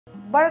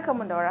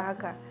Barkamu da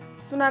warhaka.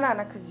 Sunana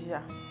na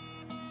Khadija.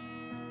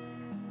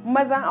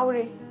 Mazan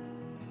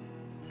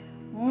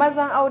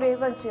aure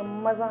zan ce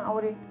mazan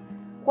aure,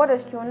 ko da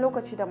shi wani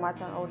lokaci da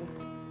matan aure.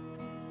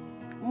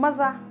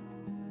 Maza,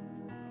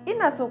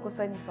 ina so ku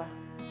sani fa,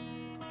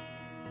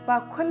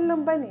 ba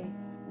kullum bane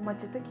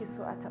mace take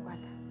so a taɓa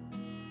ta.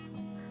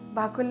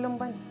 Ba kullum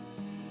bane.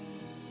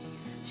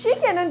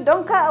 Shikenan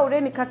don ka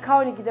aure ni ka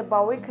kawo ni gida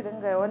ba wai ka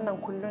dinga wannan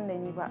kullun da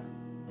ni ba.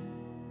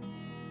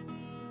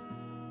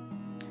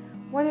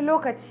 Wani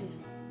lokaci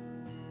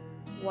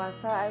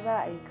wasa za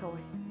a yi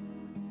kawai.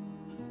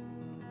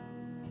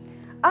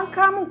 An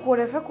kawo min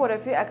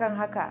korafe-korafe akan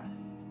haka,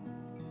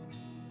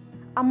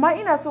 amma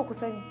ina so ku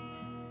sani,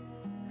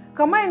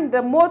 kamar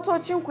yadda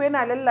motocinku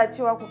yana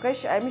lallacewa ku kai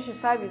shi a mishi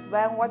sabis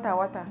bayan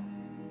wata-wata,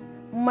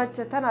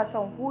 mace tana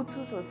son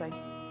hutu sosai.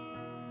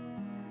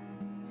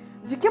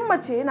 Jikin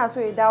mace yana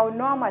so ya dawo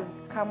normal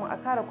kamun a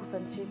kara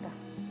kusance ta.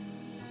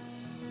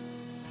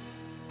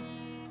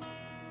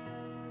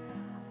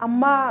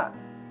 Amma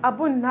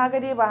abun na ga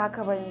dai ba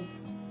haka ba ne.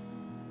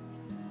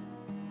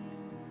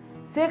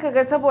 Sai ka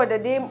ga saboda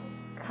dai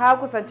ka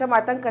kusance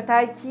matanka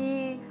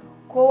taki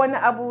ko wani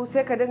abu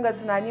sai ka dinga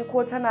tunani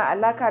ko tana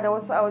alaka da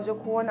wasu a waje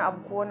ko wani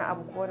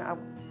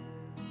abu.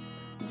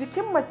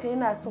 Jikin mace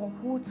yana son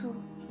hutu.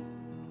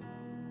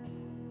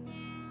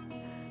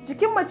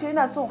 Jikin mace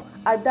yana son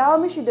a dawo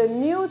mishi da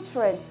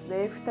nutrients da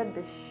ya fitar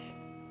da shi.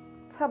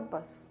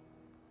 Tabbas.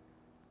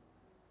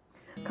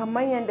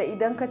 Kamar yadda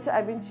idan ka ci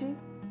abinci,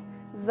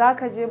 za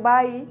ka je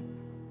bayi,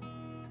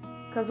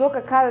 ka zo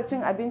ka kara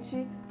cin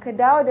abinci, ka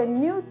dawo da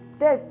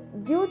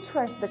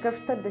nutrients da ka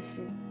fitar da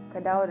shi, ka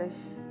dawo da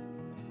shi.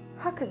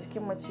 Haka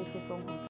jikin mace ke son hutu.